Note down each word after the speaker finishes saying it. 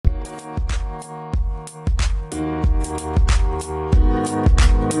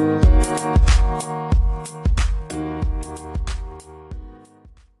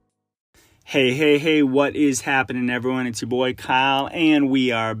Hey, what is happening, everyone? It's your boy Kyle, and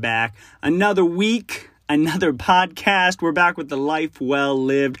we are back. Another week, another podcast. We're back with the Life Well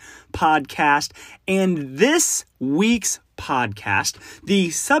Lived podcast, and this week's podcast, the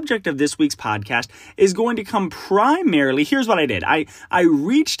subject of this week's podcast is going to come primarily, here's what I did. I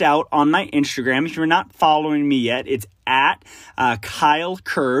reached out on my Instagram. If you're not following me yet, it's at Kyle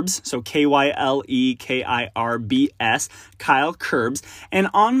Curbs, so KYLEKIRBS, Kyle Curbs. And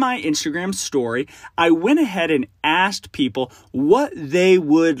on my Instagram story, I went ahead and asked people what they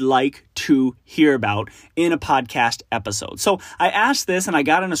would like to hear about in a podcast episode. So I asked this and I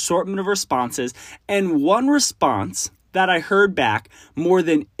got an assortment of responses, and one response that I heard back more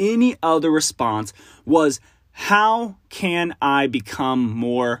than any other response was, how can I become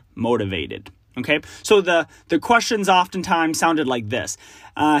more motivated? Okay, so the questions oftentimes sounded like this.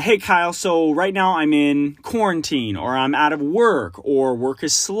 Hey, Kyle, so right now I'm in quarantine, or I'm out of work, or work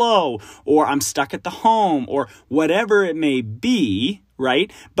is slow, or I'm stuck at the home, or whatever it may be,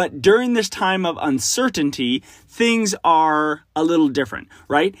 right? But during this time of uncertainty, things are a little different,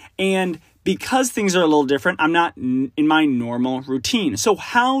 right? And because things are a little different, I'm not in my normal routine. So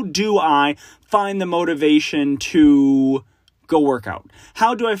how do I find the motivation to go work out?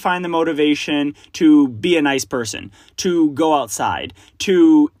 How do I find the motivation to be a nice person, to go outside,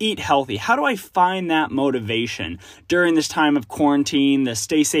 to eat healthy? How do I find that motivation during this time of quarantine, the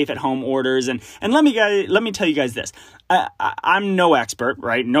stay safe at home orders? And let me tell you guys this. I'm no expert,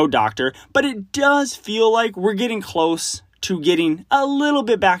 right? No doctor, but it does feel like we're getting close to getting a little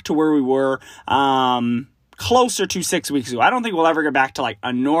bit back to where we were, closer to 6 weeks ago. I don't think we'll ever get back to like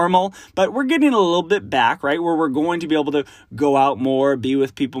a normal, but we're getting a little bit back, right? Where we're going to be able to go out more, be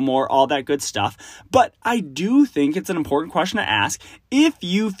with people more, all that good stuff. But I do think it's an important question to ask. If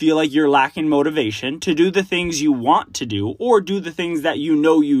you feel like you're lacking motivation to do the things you want to do, or do the things that you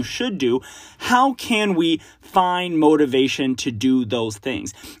know you should do, how can we find motivation to do those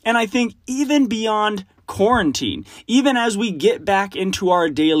things? And I think even beyond quarantine, even as we get back into our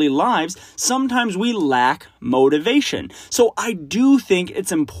daily lives, sometimes we lack motivation. So I do think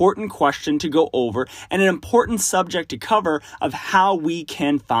it's an important question to go over and an important subject to cover of how we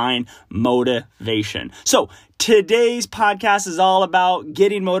can find motivation. So today's podcast is all about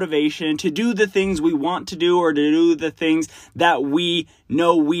getting motivation to do the things we want to do, or to do the things that we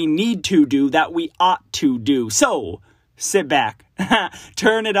know we need to do, that we ought to do. So sit back,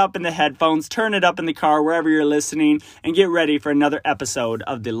 turn it up in the headphones, turn it up in the car, wherever you're listening, and get ready for another episode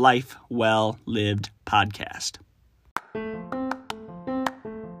of the Life Well Lived podcast.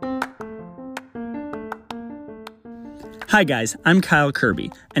 Hi guys, I'm Kyle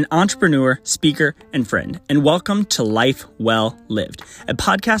Kirby, an entrepreneur, speaker, and friend, and welcome to Life Well Lived, a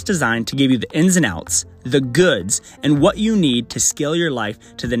podcast designed to give you the ins and outs, the goods, and what you need to scale your life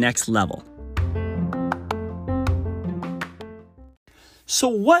to the next level. So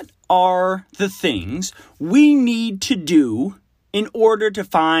what are the things we need to do in order to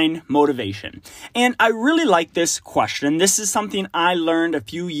find motivation? And I really like this question. This is something I learned a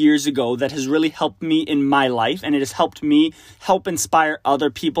few years ago that has really helped me in my life, and it has helped me help inspire other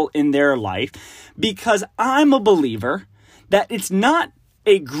people in their life, because I'm a believer that it's not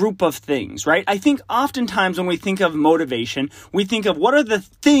a group of things, right? I think oftentimes when we think of motivation, we think of what are the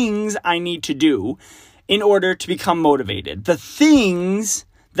things I need to do in order to become motivated. The things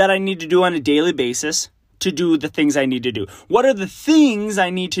that I need to do on a daily basis to do the things I need to do. What are the things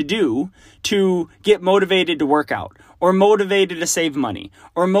I need to do to get motivated to work out, or motivated to save money,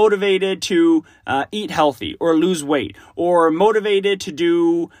 or motivated to eat healthy or lose weight, or motivated to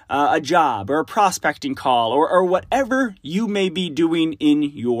do a job or a prospecting call, or whatever you may be doing in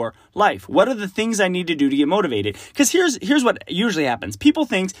your life? What are the things I need to do to get motivated? Because here's what usually happens. People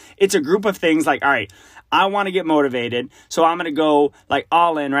think it's a group of things like, all right, I want to get motivated, so I'm going to go like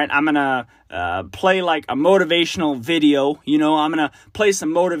all in, right? I'm going to play like a motivational video, I'm going to play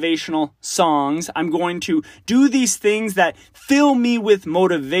some motivational songs. I'm going to do these things that fill me with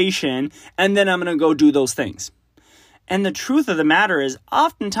motivation, and then I'm going to go do those things. And the truth of the matter is,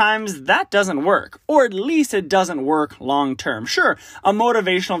 oftentimes that doesn't work, or at least it doesn't work long term. Sure, a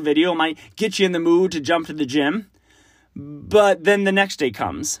motivational video might get you in the mood to jump to the gym, but then the next day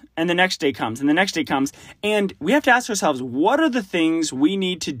comes, and the next day comes, and the next day comes, and we have to ask ourselves, what are the things we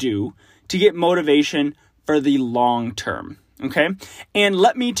need to do to get motivation for the long term, okay? And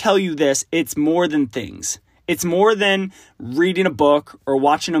let me tell you this, it's more than things. It's more than reading a book or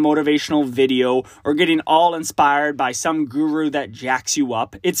watching a motivational video or getting all inspired by some guru that jacks you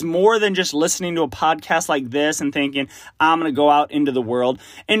up. It's more than just listening to a podcast like this and thinking, I'm going to go out into the world.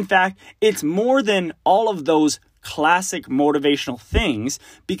 In fact, it's more than all of those classic motivational things,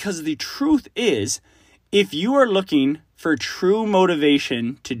 because the truth is, if you are looking for true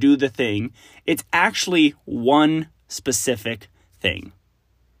motivation to do the thing, it's actually one specific thing.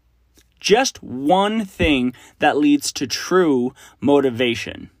 Just one thing that leads to true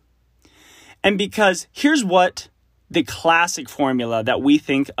motivation. And because here's what the classic formula that we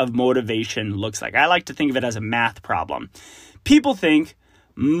think of motivation looks like. I like to think of it as a math problem. People think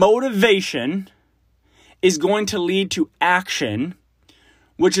motivation is going to lead to action,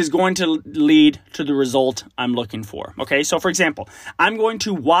 which is going to lead to the result I'm looking for. Okay, so for example, I'm going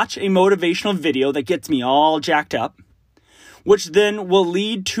to watch a motivational video that gets me all jacked up, which then will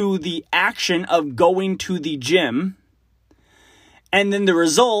lead to the action of going to the gym, and then the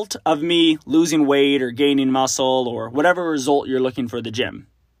result of me losing weight or gaining muscle or whatever result you're looking for the gym.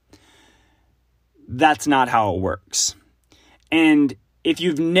 That's not how it works. And if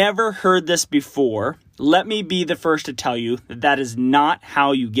you've never heard this before, let me be the first to tell you that that is not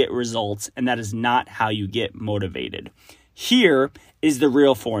how you get results, and that is not how you get motivated. Here is the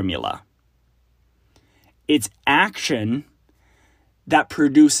real formula. It's action that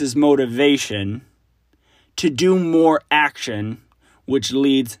produces motivation to do more action, which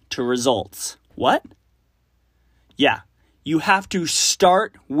leads to results. What? Yeah, you have to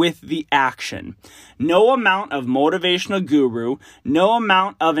start with the action. No amount of motivational guru, no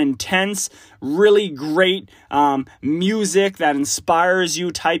amount of intense, really great music that inspires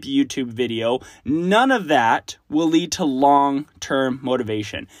you type YouTube video, none of that will lead to long-term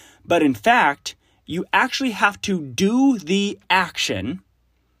motivation. But in fact, you actually have to do the action,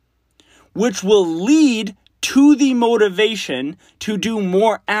 which will lead to the motivation to do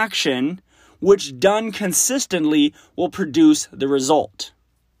more action, which done consistently will produce the result.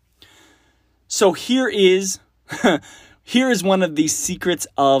 So here is one of the secrets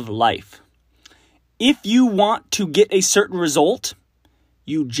of life. If you want to get a certain result,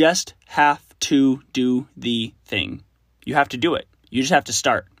 you just have to do the thing. You have to do it. You just have to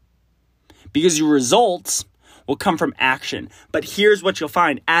start. Because your results will come from action. But here's what you'll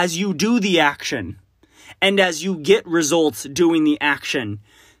find. As you do the action, and as you get results doing the action,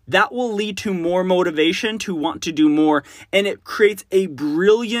 that will lead to more motivation to want to do more. And it creates a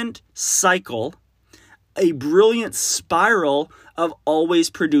brilliant cycle, a brilliant spiral of always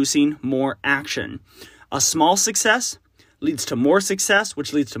producing more action. A small success leads to more success,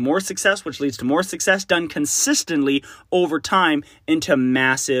 which leads to more success, which leads to more success, done consistently over time into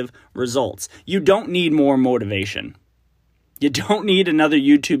massive results. You don't need more motivation. You don't need another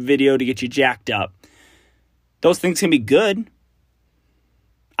YouTube video to get you jacked up. Those things can be good.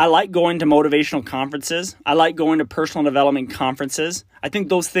 I like going to motivational conferences. I like going to personal development conferences. I think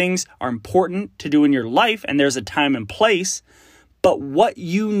those things are important to do in your life, and there's a time and place. But what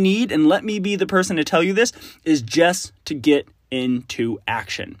you need, and let me be the person to tell you this, is just to get into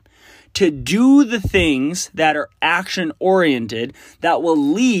action. To do the things that are action-oriented that will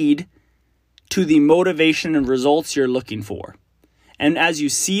lead to the motivation and results you're looking for. And as you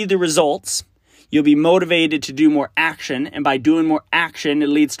see the results, you'll be motivated to do more action, and by doing more action, it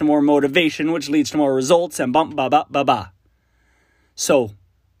leads to more motivation, which leads to more results, and bump, ba, ba, ba, ba. So,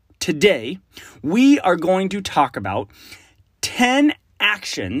 today, we are going to talk about 10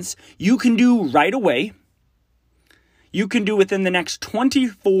 actions you can do right away, you can do within the next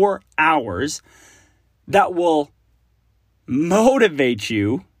 24 hours that will motivate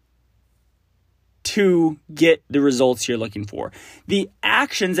you to get the results you're looking for. The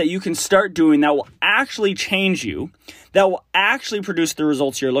actions that you can start doing that will actually change you, that will actually produce the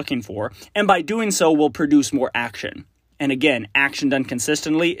results you're looking for, and by doing so will produce more action. And again, action done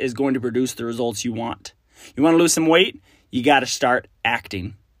consistently is going to produce the results you want. You want to lose some weight? You got to start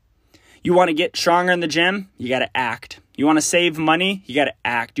acting. You want to get stronger in the gym? You got to act. You want to save money? You got to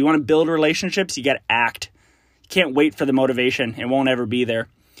act. You want to build relationships? You got to act. You can't wait for the motivation. It won't ever be there.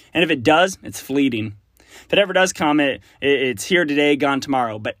 And if it does, it's fleeting. If it ever does come, it's here today, gone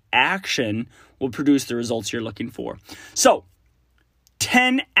tomorrow. But action will produce the results you're looking for. So,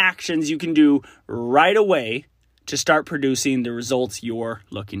 10 actions you can do right away to start producing the results you're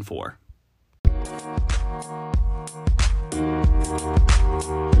looking for.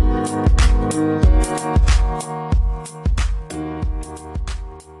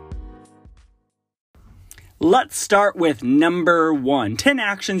 Let's start with number 1. 10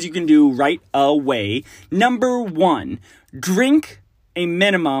 actions you can do right away. Number 1, drink a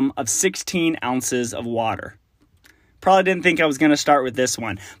minimum of 16 ounces of water. Probably didn't think I was going to start with this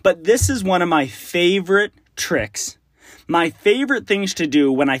one, but this is one of my favorite tricks my favorite things to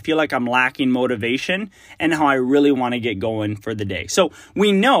do when I feel like I'm lacking motivation and how I really want to get going for the day. So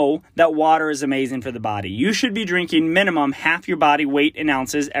we know that water is amazing for the body. You should be drinking minimum half your body weight in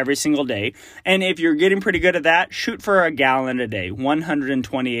ounces every single day. And if you're getting pretty good at that, shoot for a gallon a day,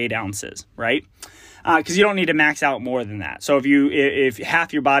 128 ounces, right? Because you don't need to max out more than that. So if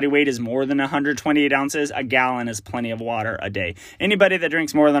half your body weight is more than 128 ounces, a gallon is plenty of water a day. Anybody that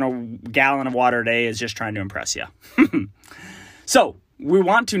drinks more than a gallon of water a day is just trying to impress you. So we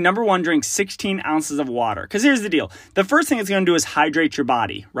want to, number one, drink 16 ounces of water. Because here's the deal. The first thing it's going to do is hydrate your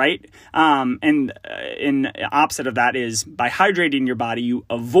body, right? And in opposite of that is by hydrating your body, you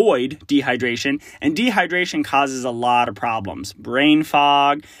avoid dehydration. And dehydration causes a lot of problems. Brain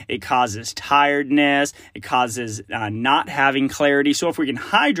fog. It causes tiredness. It causes not having clarity. So if we can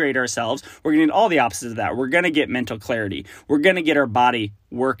hydrate ourselves, we're going to get all the opposites of that. We're going to get mental clarity. We're going to get our body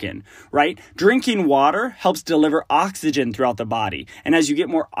working, right? Drinking water helps deliver oxygen throughout the body. And as you get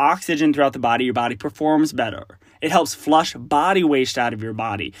more oxygen throughout the body, your body performs better. It helps flush body waste out of your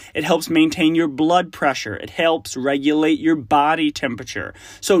body. It helps maintain your blood pressure. It helps regulate your body temperature.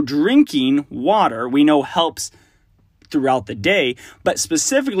 So drinking water, we know, helps throughout the day, but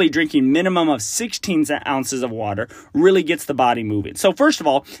specifically drinking minimum of 16 ounces of water really gets the body moving. So first of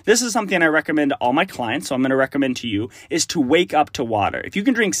all, this is something I recommend to all my clients, so I'm going to recommend to you, is to wake up to water. If you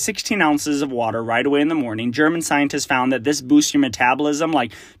can drink 16 ounces of water right away in the morning, German scientists found that this boosts your metabolism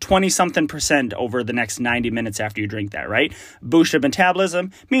like 20-something% over the next 90 minutes after you drink that, right? Boosted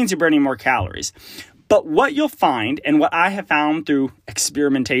metabolism means you're burning more calories. But what you'll find, and what I have found through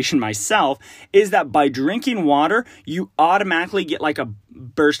experimentation myself, is that by drinking water, you automatically get like a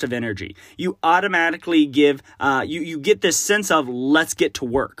burst of energy. You automatically give, you get this sense of let's get to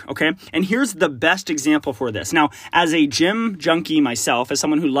work, okay? And here's the best example for this. Now, as a gym junkie myself, as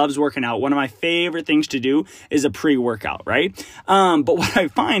someone who loves working out, one of my favorite things to do is a pre-workout, right? But what I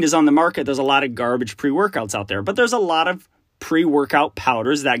find is on the market, there's a lot of garbage pre-workouts out there, but there's a lot of pre-workout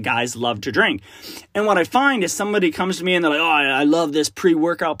powders that guys love to drink. And what I find is somebody comes to me and they're like, oh, I love this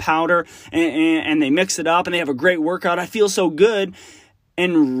pre-workout powder, and they mix it up and they have a great workout. I feel so good.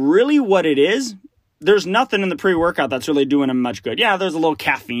 And really what it is, there's nothing in the pre-workout that's really doing them much good. Yeah, there's a little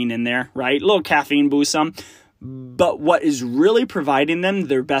caffeine in there, right? A little caffeine boosts them. But what is really providing them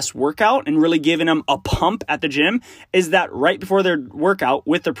their best workout and really giving them a pump at the gym is that right before their workout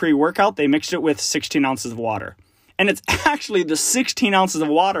with the pre-workout, they mixed it with 16 ounces of water. And it's actually the 16 ounces of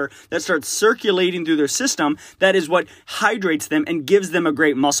water that starts circulating through their system that is what hydrates them and gives them a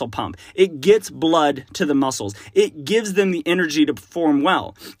great muscle pump. It gets blood to the muscles. It gives them the energy to perform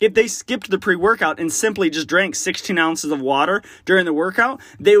well. If they skipped the pre-workout and simply just drank 16 ounces of water during the workout,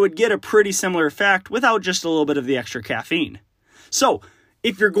 they would get a pretty similar effect without just a little bit of the extra caffeine. So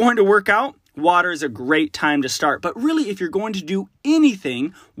if you're going to work out, water is a great time to start. But really, if you're going to do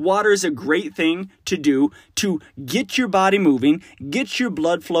anything, water is a great thing to do to get your body moving, get your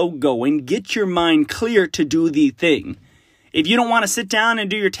blood flow going, get your mind clear to do the thing. If you don't want to sit down and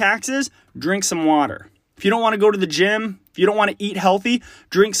do your taxes, drink some water. If you don't want to go to the gym, if you don't want to eat healthy,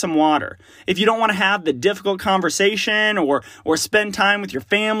 drink some water. If you don't want to have the difficult conversation or spend time with your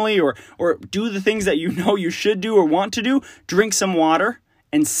family or do the things that you know you should do or want to do, drink some water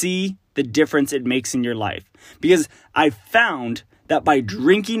and see the difference it makes in your life. Because I've found that by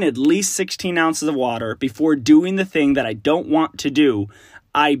drinking at least 16 ounces of water before doing the thing that I don't want to do,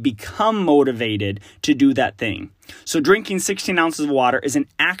 I become motivated to do that thing. So drinking 16 ounces of water is an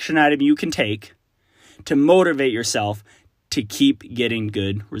action item you can take to motivate yourself to keep getting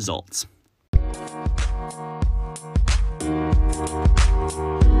good results.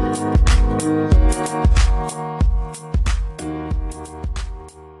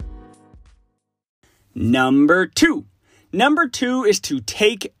 Number two is to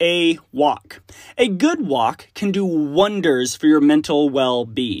take a walk. A good walk can do wonders for your mental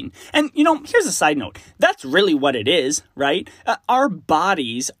well-being. And, here's a side note. That's really what it is, right? Our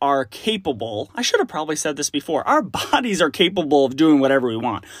bodies are capable, I should have probably said this before, our bodies are capable of doing whatever we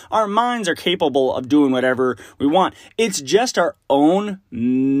want. Our minds are capable of doing whatever we want. It's just our own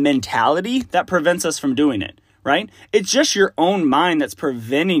mentality that prevents us from doing it. Right? It's just your own mind that's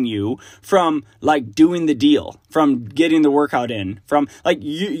preventing you from doing the deal, from getting the workout in, from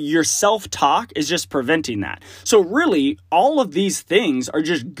your self-talk is just preventing that. So really, all of these things are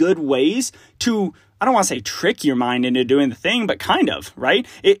just good ways to, I don't want to say trick your mind into doing the thing, but kind of, right?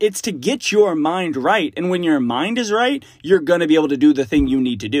 It's to get your mind right. And when your mind is right, you're going to be able to do the thing you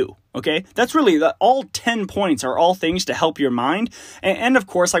need to do. Okay, that's really all 10 points are all things to help your mind. And of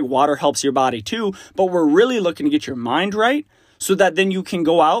course, water helps your body too. But we're really looking to get your mind right so that then you can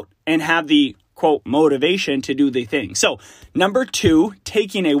go out and have the quote, motivation to do the thing. So number 2,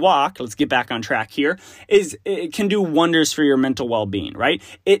 taking a walk, let's get back on track here, it can do wonders for your mental well-being, right?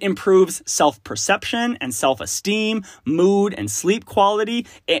 It improves self-perception and self-esteem, mood and sleep quality.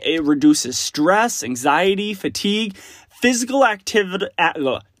 It reduces stress, anxiety, fatigue. Physically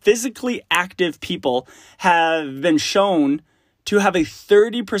active people have been shown to have a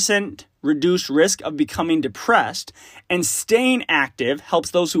 30% reduced risk of becoming depressed, and staying active helps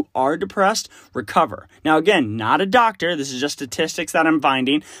those who are depressed recover. Now, again, not a doctor. This is just statistics that I'm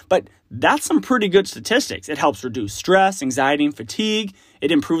finding, but that's some pretty good statistics. It helps reduce stress, anxiety, and fatigue.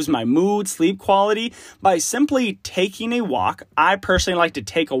 It improves my mood, sleep quality by simply taking a walk. I personally like to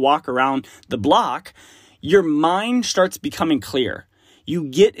take a walk around the block. Your mind starts becoming clear. You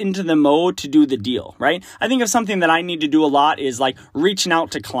get into the mode to do the deal, right? I think of something that I need to do a lot is like reaching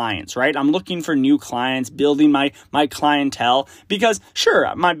out to clients, right? I'm looking for new clients, building my clientele, because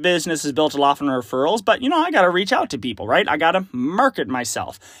sure, my business is built a lot on referrals, but I got to reach out to people, right? I got to market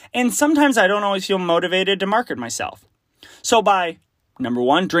myself. And sometimes I don't always feel motivated to market myself. So by number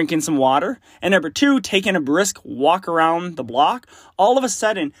 1, drinking some water, and number 2, taking a brisk walk around the block, all of a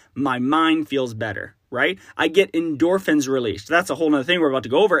sudden my mind feels better. Right? I get endorphins released. That's a whole other thing we're about to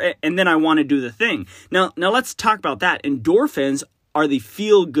go over. And then I want to do the thing. Now let's talk about that. Endorphins are the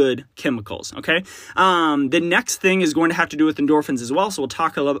feel-good chemicals, okay? The next thing is going to have to do with endorphins as well, so we'll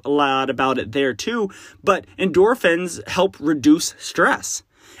talk a lot about it there too. But endorphins help reduce stress.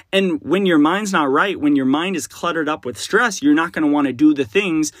 And when your mind's not right, when your mind is cluttered up with stress, you're not going to want to do the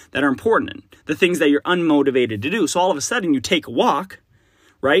things that are important, the things that you're unmotivated to do. So all of a sudden, you take a walk,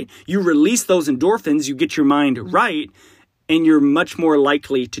 right? You release those endorphins, you get your mind right, and you're much more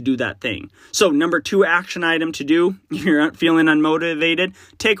likely to do that thing. So number 2 action item to do, you're feeling unmotivated,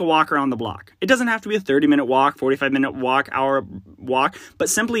 take a walk around the block. It doesn't have to be a 30-minute walk, 45-minute walk, hour walk, but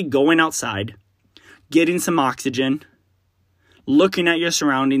simply going outside, getting some oxygen, looking at your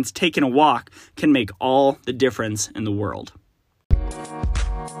surroundings, taking a walk can make all the difference in the world.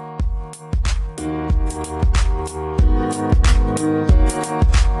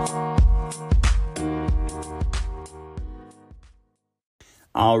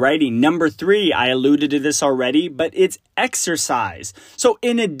 Alrighty, number 3, I alluded to this already, but it's exercise. So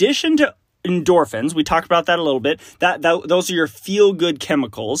in addition to endorphins, we talked about that a little bit, those are your feel-good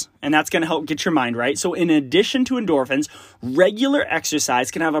chemicals, and that's going to help get your mind right. So in addition to endorphins, regular exercise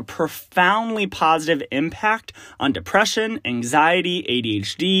can have a profoundly positive impact on depression, anxiety,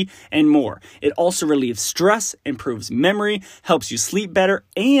 ADHD, and more. It also relieves stress, improves memory, helps you sleep better,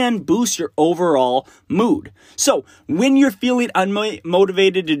 and boosts your overall mood. So when you're feeling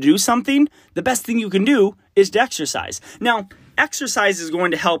unmotivated to do something, the best thing you can do is to exercise. Now, exercise is going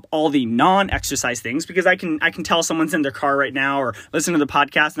to help all the non-exercise things, because I can tell someone's in their car right now or listening to the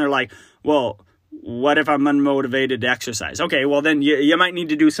podcast and they're like, well, what if I'm unmotivated to exercise? Okay, well then you might need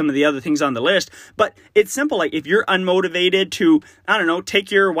to do some of the other things on the list, but it's simple. Like if you're unmotivated to,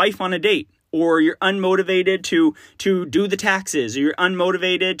 take your wife on a date, or you're unmotivated to do the taxes, or you're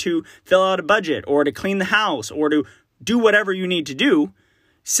unmotivated to fill out a budget, or to clean the house, or to do whatever you need to do,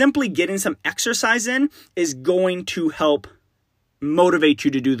 simply getting some exercise in is going to help motivate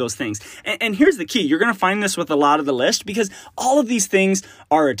you to do those things. And here's the key. You're going to find this with a lot of the list, because all of these things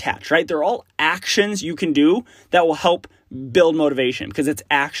are attached, right? They're all actions you can do that will help build motivation, because it's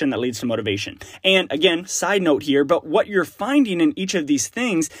action that leads to motivation. And again, side note here, but what you're finding in each of these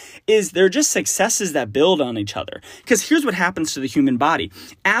things is they're just successes that build on each other. Because here's what happens to the human body.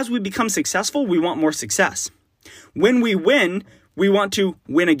 As we become successful, we want more success. When we win, we want to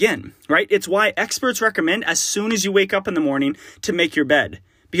win again, right? It's why experts recommend as soon as you wake up in the morning to make your bed.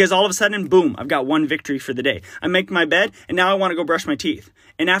 Because all of a sudden, boom, I've got one victory for the day. I make my bed, and now I want to go brush my teeth.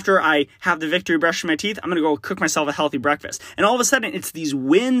 And after I have the victory brushing my teeth, I'm going to go cook myself a healthy breakfast. And all of a sudden, it's these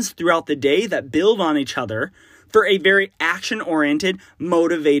wins throughout the day that build on each other for a very action-oriented,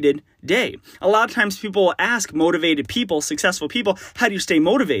 motivated day. A lot of times people will ask motivated people, successful people, how do you stay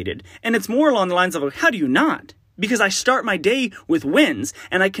motivated? And it's more along the lines of, how do you not? Because I start my day with wins,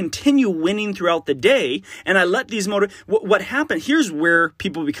 and I continue winning throughout the day, and I let these what happened, here's where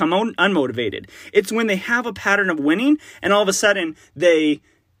people become unmotivated. It's when they have a pattern of winning, and all of a sudden, they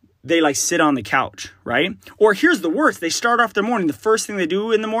like sit on the couch, right? Or here's the worst, they start off their morning, the first thing they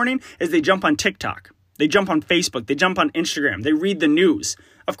do in the morning is they jump on TikTok. They jump on Facebook, they jump on Instagram, they read the news.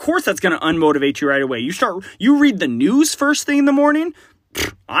 Of course that's going to unmotivate you right away. You read the news first thing in the morning,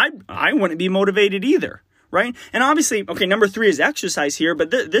 I wouldn't be motivated either. Right? And obviously, okay, number 3 is exercise here, but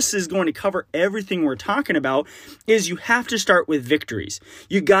this is going to cover everything we're talking about, is you have to start with victories.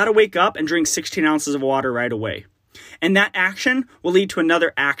 You got to wake up and drink 16 ounces of water right away. And that action will lead to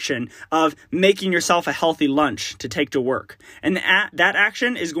another action of making yourself a healthy lunch to take to work. And that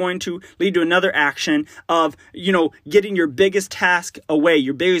action is going to lead to another action of, getting your biggest task away,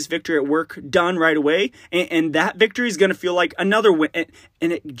 your biggest victory at work done right away. And that victory is going to feel like another win.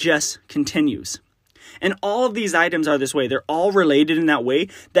 And it just continues. And all of these items are this way. They're all related in that way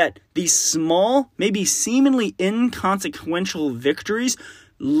that these small, maybe seemingly inconsequential victories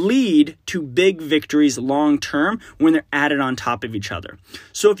lead to big victories long term when they're added on top of each other.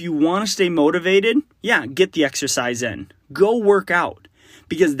 So if you want to stay motivated, get the exercise in. Go work out,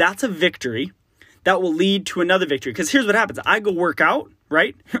 because that's a victory that will lead to another victory. Because here's what happens. I go work out,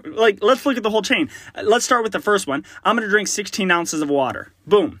 right? Let's look at the whole chain. Let's start with the first one. I'm going to drink 16 ounces of water.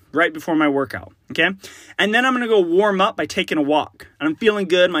 Boom, right before my workout, okay? And then I'm going to go warm up by taking a walk. And I'm feeling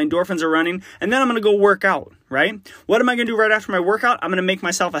good. My endorphins are running. And then I'm going to go work out, right? What am I going to do right after my workout? I'm going to make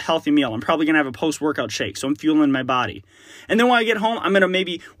myself a healthy meal. I'm probably going to have a post-workout shake, so I'm fueling my body. And then when I get home, I'm going to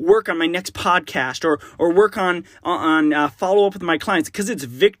maybe work on my next podcast or work on follow up with my clients, because it's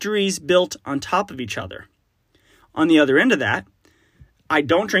victories built on top of each other. On the other end of that, I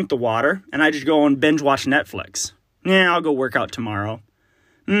don't drink the water and I just go and binge watch Netflix. I'll go work out tomorrow.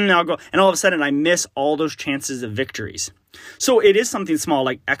 I'll go. And all of a sudden I miss all those chances of victories. So it is something small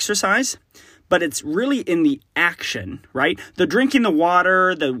like exercise, but it's really in the action, right? The drinking the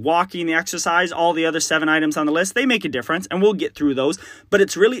water, the walking, the exercise, all the other 7 items on the list, they make a difference, and we'll get through those. But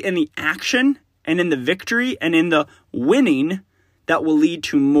it's really in the action and in the victory and in the winning that will lead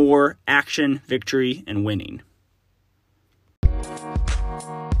to more action, victory, and winning.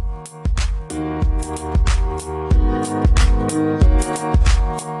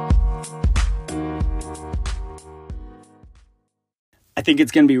 I think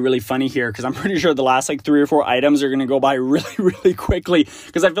it's going to be really funny here because I'm pretty sure the last 3 or 4 items are going to go by really, really quickly,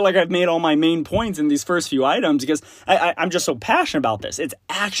 because I feel like I've made all my main points in these first few items because I'm just so passionate about this. It's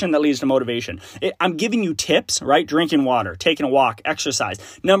action that leads to motivation. I'm giving you tips, right? Drinking water, taking a walk, exercise.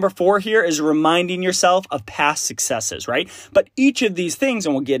 Number 4 here is reminding yourself of past successes, right? But each of these things,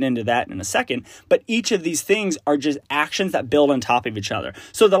 and we'll get into that in a second, but each of these things are just actions that build on top of each other.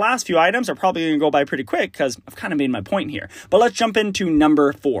 So the last few items are probably going to go by pretty quick because I've kind of made my point here. But let's jump into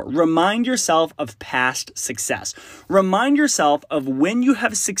number 4, remind yourself of past success. Remind yourself of when you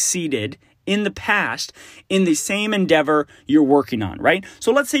have succeeded in the past in the same endeavor you're working on, right?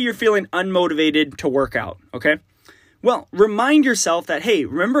 So let's say you're feeling unmotivated to work out, okay? Well, remind yourself that, hey,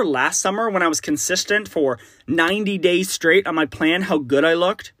 remember last summer when I was consistent for 90 days straight on my plan, how good I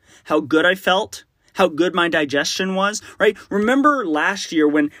looked, how good I felt, how good my digestion was, right? Remember last year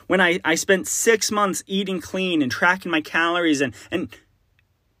when I spent 6 months eating clean and tracking my calories and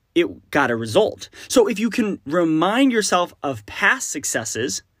it got a result. So if you can remind yourself of past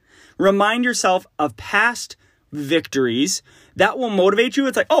successes, remind yourself of past victories, that will motivate you.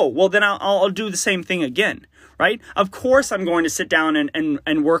 It's like, oh, well, then I'll do the same thing again, right? Of course, I'm going to sit down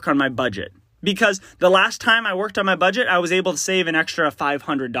and work on my budget. Because the last time I worked on my budget, I was able to save an extra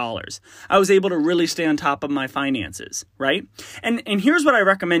 $500. I was able to really stay on top of my finances, right? And here's what I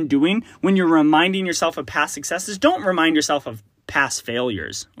recommend doing when you're reminding yourself of past successes. Don't remind yourself of past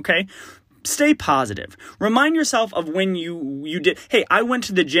failures, okay? Stay positive. Remind yourself of when you did, hey, I went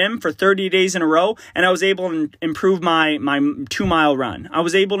to the gym for 30 days in a row and I was able to improve my 2-mile run. I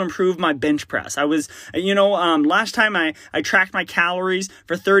was able to improve my bench press. I was, last time I tracked my calories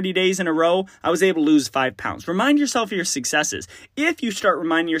for 30 days in a row, I was able to lose 5 pounds. Remind yourself of your successes. If you start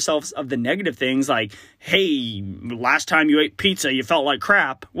reminding yourselves of the negative things like, hey, last time you ate pizza, you felt like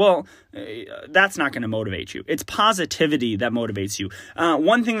crap. Well, that's not going to motivate you. It's positivity that motivates you.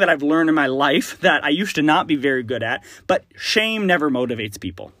 One thing that I've learned in my life that I used to not be very good at, but shame never motivates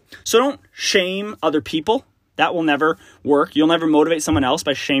people. So don't shame other people. That will never work. You'll never motivate someone else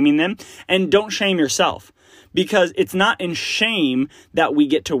by shaming them. And don't shame yourself, because it's not in shame that we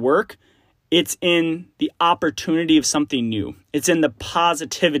get to work. It's in the opportunity of something new. It's in the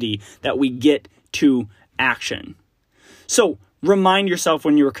positivity that we get to action. So remind yourself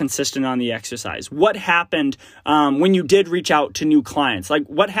when you were consistent on the exercise. What happened when you did reach out to new clients? Like,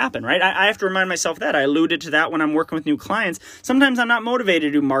 what happened, right? I have to remind myself that. I alluded to that when I'm working with new clients. Sometimes I'm not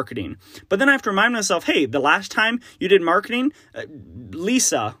motivated to do marketing. But then I have to remind myself, hey, the last time you did marketing,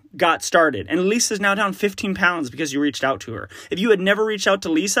 Lisa got started. And Lisa's now down 15 pounds because you reached out to her. If you had never reached out to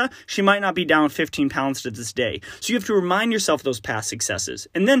Lisa, she might not be down 15 pounds to this day. So you have to remind yourself of those past successes.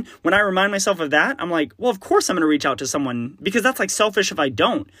 And then when I remind myself of that, I'm like, well, of course I'm going to reach out to someone, because that's like selfish if I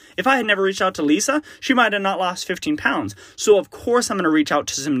don't. If I had never reached out to Lisa, she might have not lost 15 pounds. So of course I'm going to reach out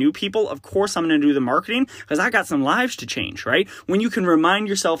to some new people. Of course I'm going to do the marketing, because I got some lives to change, right? When you can remind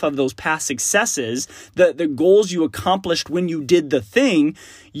yourself of those past successes, the goals you accomplished when you did the thing,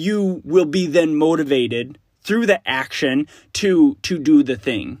 you will be then motivated through the action to do the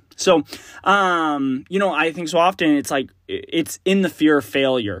thing. So, I think so often it's in the fear of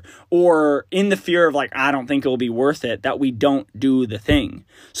failure, or in the fear of like, I don't think it will be worth it, that we don't do the thing.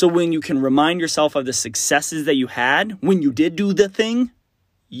 So when you can remind yourself of the successes that you had when you did do the thing,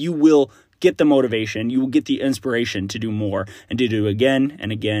 you will get the motivation, you will get the inspiration to do more and to do again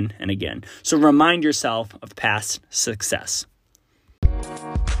and again and again. So remind yourself of past success.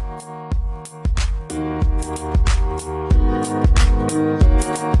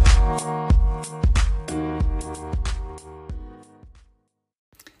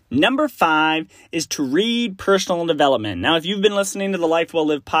 Number 5 is to read personal development. Now, if you've been listening to the Life Well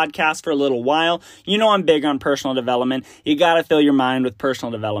Lived podcast for a little while, you know I'm big on personal development. You got to fill your mind with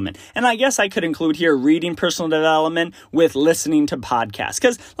personal development. And I guess I could include here reading personal development with listening to podcasts.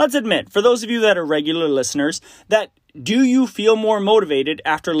 Because let's admit, for those of you that are regular listeners, that do you feel more motivated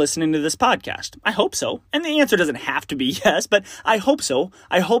after listening to this podcast? I hope so. And the answer doesn't have to be yes, but I hope so.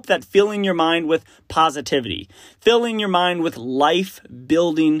 I hope that filling your mind with positivity, filling your mind with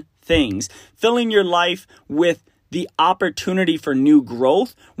life-building things, filling your life with the opportunity for new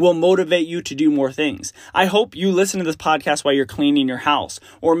growth will motivate you to do more things. I hope you listen to this podcast while you're cleaning your house,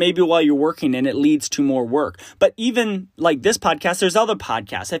 or maybe while you're working and it leads to more work. But even like this podcast, there's other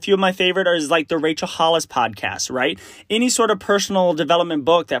podcasts. A few of my favorite are like the Rachel Hollis podcast, right? Any sort of personal development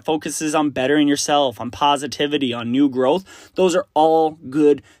book that focuses on bettering yourself, on positivity, on new growth, those are all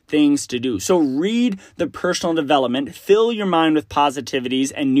good things to do. So read the personal development, fill your mind with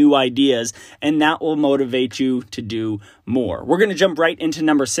positivities and new ideas, and that will motivate you to do more. We're going to jump right into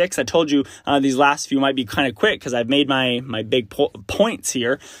number 6. I told you these last few might be kind of quick because I've made my big points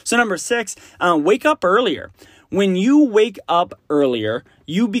here. So number 6, wake up earlier. When you wake up earlier,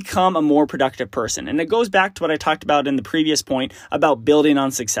 you become a more productive person. And it goes back to what I talked about in the previous point about building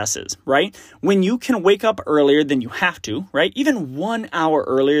on successes, right? When you can wake up earlier than you have to, right? Even 1 hour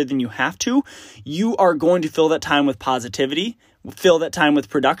earlier than you have to, you are going to fill that time with positivity, fill that time with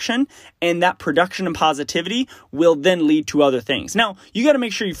production, and that production and positivity will then lead to other things. Now, you got to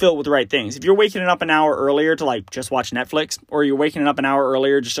make sure you fill it with the right things. If you're waking up an hour earlier to like just watch Netflix, or you're waking up an hour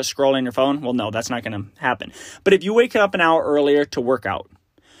earlier just to scroll on your phone, well, no, that's not going to happen. But if you wake up an hour earlier to work out,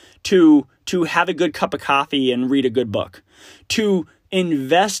 to have a good cup of coffee and read a good book, to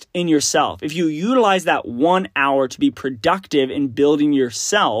invest in yourself, if you utilize that 1 hour to be productive in building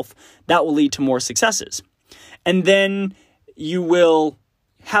yourself, that will lead to more successes. And then you will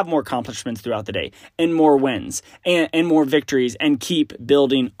have more accomplishments throughout the day and more wins and more victories, and keep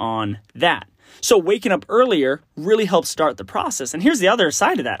building on that. So waking up earlier really helps start the process. And here's the other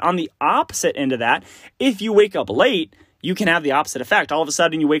side of that. On the opposite end of that, if you wake up late, you can have the opposite effect. All of a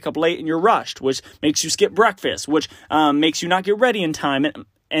sudden you wake up late and you're rushed, which makes you skip breakfast, which makes you not get ready in time.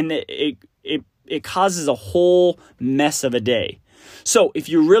 And it causes a whole mess of a day. So if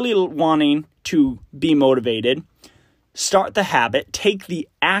you're really wanting to be motivated, start the habit, take the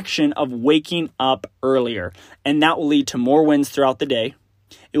action of waking up earlier, and that will lead to more wins throughout the day.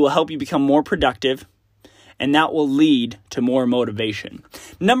 It will help you become more productive, and that will lead to more motivation.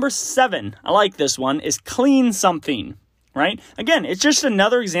 Number 7, I like this one, is clean something. Right? Again, it's just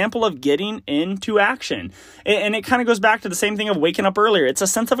another example of getting into action. And it kind of goes back to the same thing of waking up earlier. It's a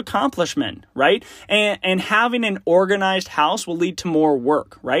sense of accomplishment, right? And having an organized house will lead to more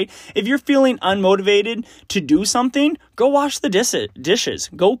work, right? If you're feeling unmotivated to do something, go wash the dishes.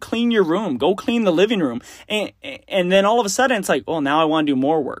 Go clean your room. Go clean the living room. And then all of a sudden it's like, well, now I want to do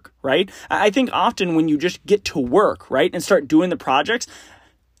more work, right? I think often when you just get to work, right, and start doing the projects,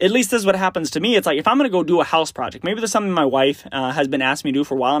 at least this is what happens to me. It's like if I'm going to go do a house project, maybe there's something my wife has been asking me to do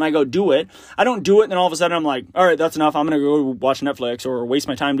for a while, and I go do it. I don't do it, and then all of a sudden I'm like, all right, that's enough. I'm going to go watch Netflix or waste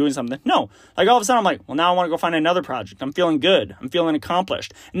my time doing something. No, like all of a sudden I'm like, well, now I want to go find another project. I'm feeling good. I'm feeling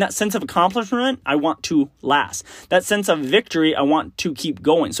accomplished. And that sense of accomplishment, I want to last. That sense of victory, I want to keep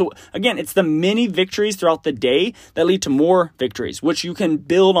going. So again, it's the mini victories throughout the day that lead to more victories, which you can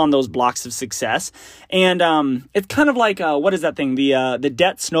build on those blocks of success. And it's kind of like, what is that thing? The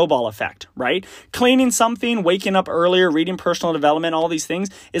debt snowball effect, right? Cleaning something, waking up earlier, reading personal development, all these things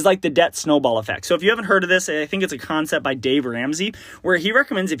is like the debt snowball effect. So if you haven't heard of this, I think it's a concept by Dave Ramsey, where he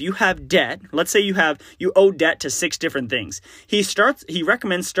recommends if you have debt, let's say you owe debt to 6 different things. He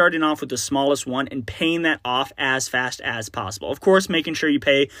recommends starting off with the smallest one and paying that off as fast as possible. Of course, making sure you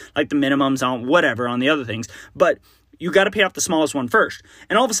pay like the minimums on whatever on the other things, but you got to pay off the smallest one first.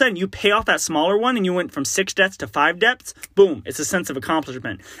 And all of a sudden, you pay off that smaller one and you went from 6 debts to 5 debts. Boom, it's a sense of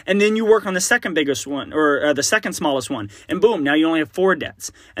accomplishment. And then you work on the second biggest one or the second smallest one. And boom, now you only have 4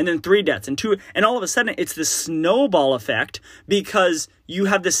 debts and then 3 debts and 2. And all of a sudden, it's the snowball effect because you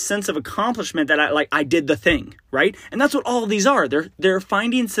have this sense of accomplishment that I did the thing, right? And that's what all of these are. They're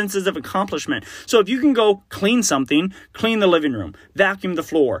finding senses of accomplishment. So if you can go clean something, clean the living room, vacuum the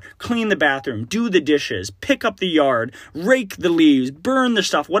floor, clean the bathroom, do the dishes, pick up the yard, rake the leaves, burn the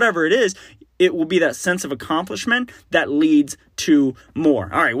stuff, whatever it is, it will be that sense of accomplishment that leads to more.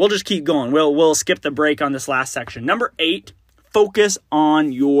 All right, we'll just keep going. We'll skip the break on this last section. Number 8, focus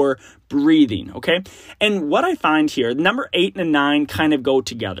on your breathing, okay? And what I find here, number 8 and 9 kind of go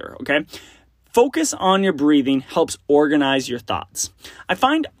together, okay? Focus on your breathing helps organize your thoughts. I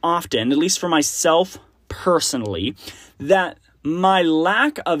find often, at least for myself personally, that my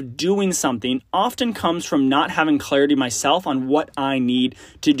lack of doing something often comes from not having clarity myself on what I need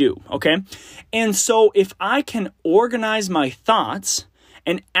to do, okay? And so if I can organize my thoughts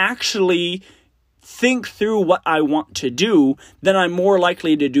and actually think through what I want to do, then I'm more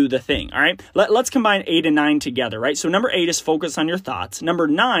likely to do the thing, all right? Let's combine 8 and 9 together, right? So number 8 is focus on your thoughts. Number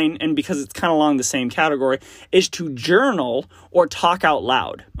 9, and because it's kind of along the same category, is to journal or talk out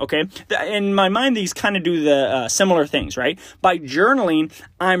loud, okay? In my mind, these kind of do the similar things, right? By journaling,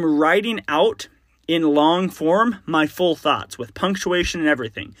 I'm writing out in long form my full thoughts with punctuation and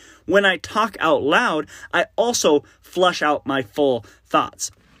everything. When I talk out loud, I also flush out my full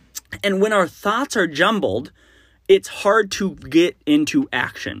thoughts. And when our thoughts are jumbled, it's hard to get into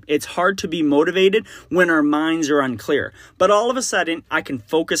action. It's hard to be motivated when our minds are unclear. But all of a sudden, I can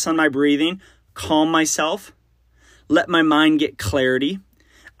focus on my breathing, calm myself, let my mind get clarity.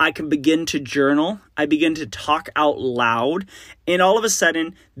 I can begin to journal. I begin to talk out loud. And all of a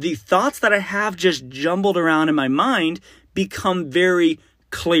sudden, the thoughts that I have just jumbled around in my mind become very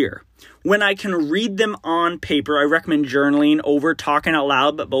clear. When I can read them on paper, I recommend journaling over talking out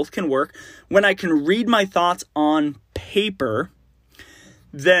loud, but both can work. When I can read my thoughts on paper,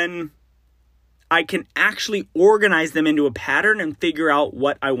 then I can actually organize them into a pattern and figure out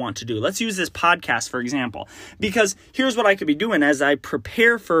what I want to do. Let's use this podcast, for example, because here's what I could be doing as I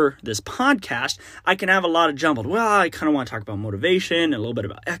prepare for this podcast. I can have a lot of jumbled. Well, I kind of want to talk about motivation and a little bit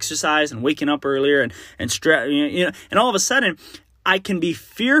about exercise and waking up earlier and stress, and all of a sudden, I can be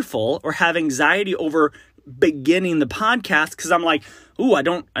fearful or have anxiety over beginning the podcast because I'm like, ooh, I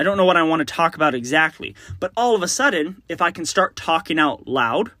don't know what I want to talk about exactly. But all of a sudden, if I can start talking out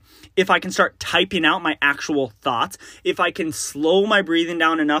loud, if I can start typing out my actual thoughts, if I can slow my breathing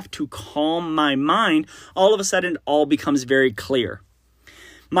down enough to calm my mind, all of a sudden it all becomes very clear.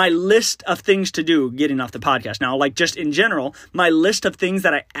 My list of things to do, getting off the podcast now, like just in general, my list of things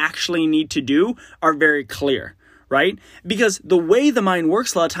that I actually need to do are very clear. Right? Because the way the mind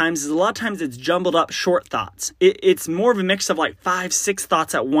works a lot of times it's jumbled up short thoughts. It's more of a mix of like 5, 6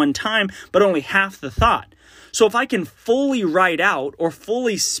 thoughts at one time, but only half the thought. So if I can fully write out or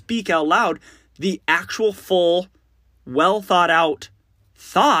fully speak out loud the actual full, well thought out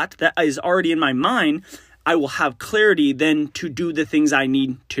thought that is already in my mind, I will have clarity then to do the things I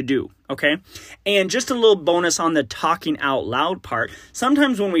need to do. Okay. And just a little bonus on the talking out loud part.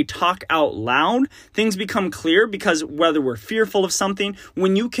 Sometimes when we talk out loud, things become clear because whether we're fearful of something,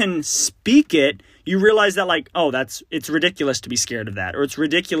 when you can speak it, you realize that like, oh, it's ridiculous to be scared of that, or it's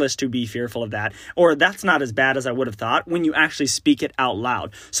ridiculous to be fearful of that, or that's not as bad as I would have thought when you actually speak it out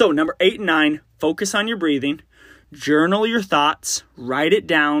loud. So number 8 and 9, focus on your breathing. Journal your thoughts, write it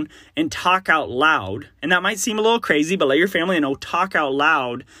down, and talk out loud. And that might seem a little crazy, but let your family know, talk out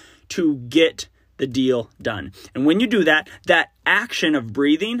loud to get the deal done. And when you do that, that action of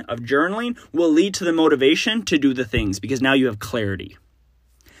breathing, of journaling, will lead to the motivation to do the things because now you have clarity.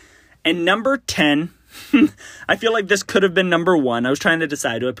 And number 10, I feel like this could have been number 1. I was trying to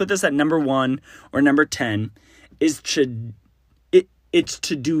decide, do I put this at number 1 or number 10? It's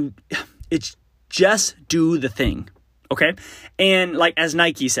just do the thing, okay? And like as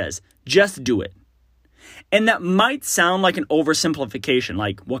Nike says, just do it. And that might sound like an oversimplification,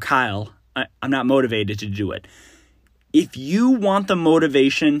 like, well, Kyle, I'm not motivated to do it. If you want the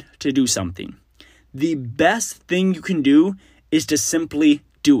motivation to do something, the best thing you can do is to simply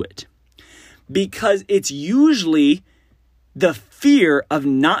do it. Because it's usually the fear of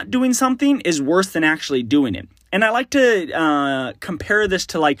not doing something is worse than actually doing it. And I like to compare this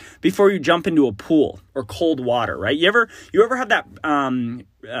to like before you jump into a pool or cold water, right? You ever have that,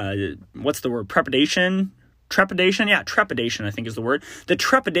 what's the word, trepidation? Yeah, trepidation, I think is the word. The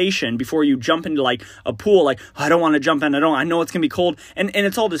trepidation before you jump into like a pool, like, oh, I don't want to jump in. I know it's going to be cold. And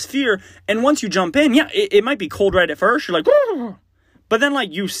it's all this fear. And once you jump in, yeah, it might be cold right at first. You're like, whoa. But then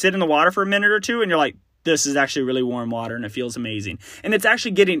like you sit in the water for a minute or two and you're like, this is actually really warm water and it feels amazing. And it's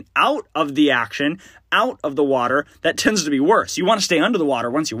actually getting out of the action, out of the water, that tends to be worse. You want to stay under the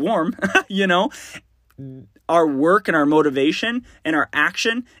water once you're warm, you know? Our work and our motivation and our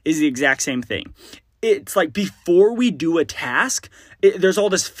action is the exact same thing. It's like before we do a task, there's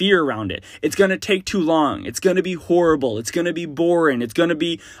all this fear around it. It's going to take too long. It's going to be horrible. It's going to be boring. It's going to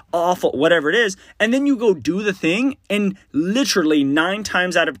be awful, whatever it is. And then you go do the thing and literally 9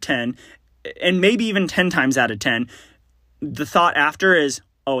 times out of 10, and maybe even 10 times out of 10, the thought after is,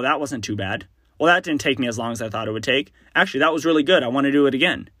 oh, that wasn't too bad. Well, that didn't take me as long as I thought it would take. Actually, that was really good. I want to do it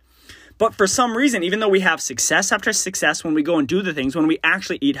again. But for some reason, even though we have success after success, when we go and do the things, when we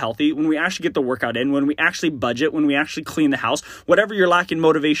actually eat healthy, when we actually get the workout in, when we actually budget, when we actually clean the house, whatever you're lacking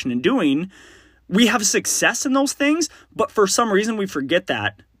motivation in doing, we have success in those things. But for some reason, we forget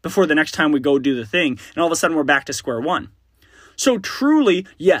that before the next time we go do the thing. And all of a sudden, we're back to square one. So truly,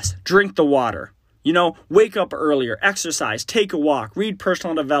 yes, drink the water. You know, wake up earlier, exercise, take a walk, read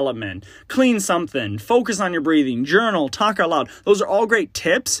personal development, clean something, focus on your breathing, journal, talk out loud. Those are all great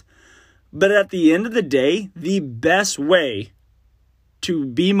tips. But at the end of the day, the best way to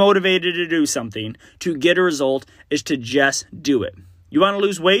be motivated to do something, to get a result, is to just do it. You want to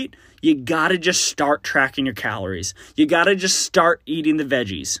lose weight? You got to just start tracking your calories. You got to just start eating the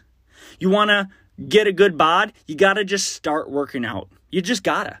veggies. You want to get a good bod? You got to just start working out. You just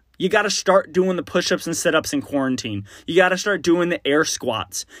got to. You got to start doing the push-ups and sit-ups in quarantine. You got to start doing the air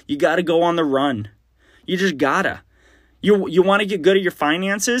squats. You got to go on the run. You just got to. You want to get good at your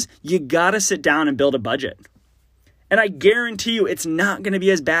finances? You got to sit down and build a budget. And I guarantee you it's not going to be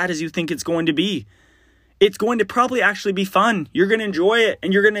as bad as you think it's going to be. It's going to probably actually be fun. You're going to enjoy it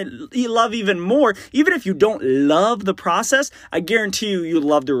and you're going to love even more. Even if you don't love the process, I guarantee you'll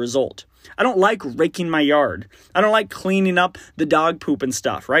love the result. I don't like raking my yard. I don't like cleaning up the dog poop and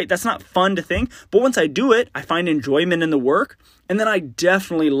stuff, right? That's not fun to think. But once I do it, I find enjoyment in the work. And then I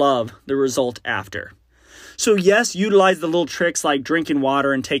definitely love the result after. So yes, utilize the little tricks like drinking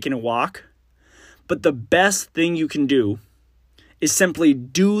water and taking a walk. But the best thing you can do is simply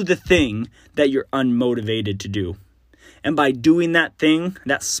do the thing that you're unmotivated to do. And by doing that thing,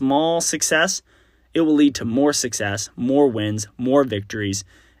 that small success, it will lead to more success, more wins, more victories,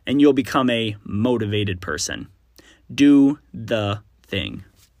 and you'll become a motivated person. Do the thing.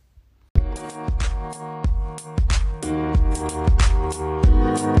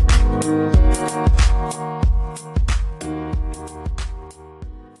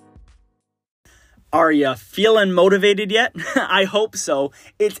 Are you feeling motivated yet? I hope so.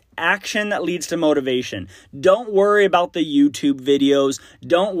 It's action that leads to motivation. Don't worry about the YouTube videos.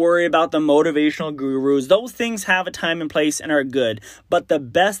 Don't worry about the motivational gurus. Those things have a time and place and are good. But the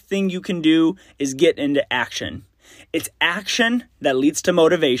best thing you can do is get into action. It's action that leads to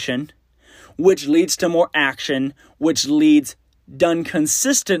motivation, which leads to more action, which leads done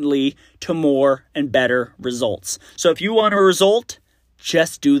consistently to more and better results. So if you want a result,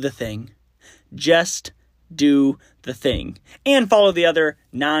 just do the thing. Just do the thing. And follow the other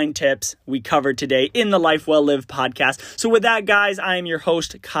 9 tips we covered today in the Life Well Lived podcast. So with that, guys, I am your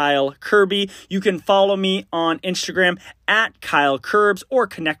host, Kyle Kirby. You can follow me on Instagram at Kyle Curbs or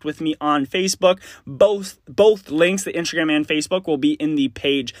connect with me on Facebook. Both links, the Instagram and Facebook, will be in the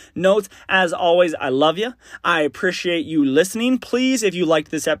page notes. As always, I love you. I appreciate you listening. Please, if you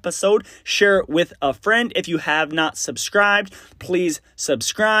liked this episode, share it with a friend. If you have not subscribed, please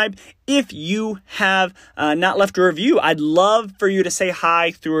subscribe. If you have not left a review, I'd love for you to say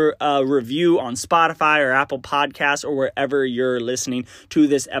hi through a review on Spotify or Apple Podcasts or wherever you're listening to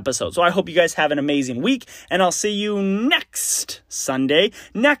this episode. So I hope you guys have an amazing week, and I'll see you next Sunday,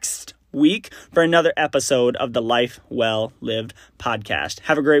 next week, for another episode of the Life Well Lived podcast.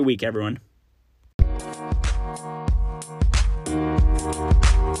 Have a great week, everyone.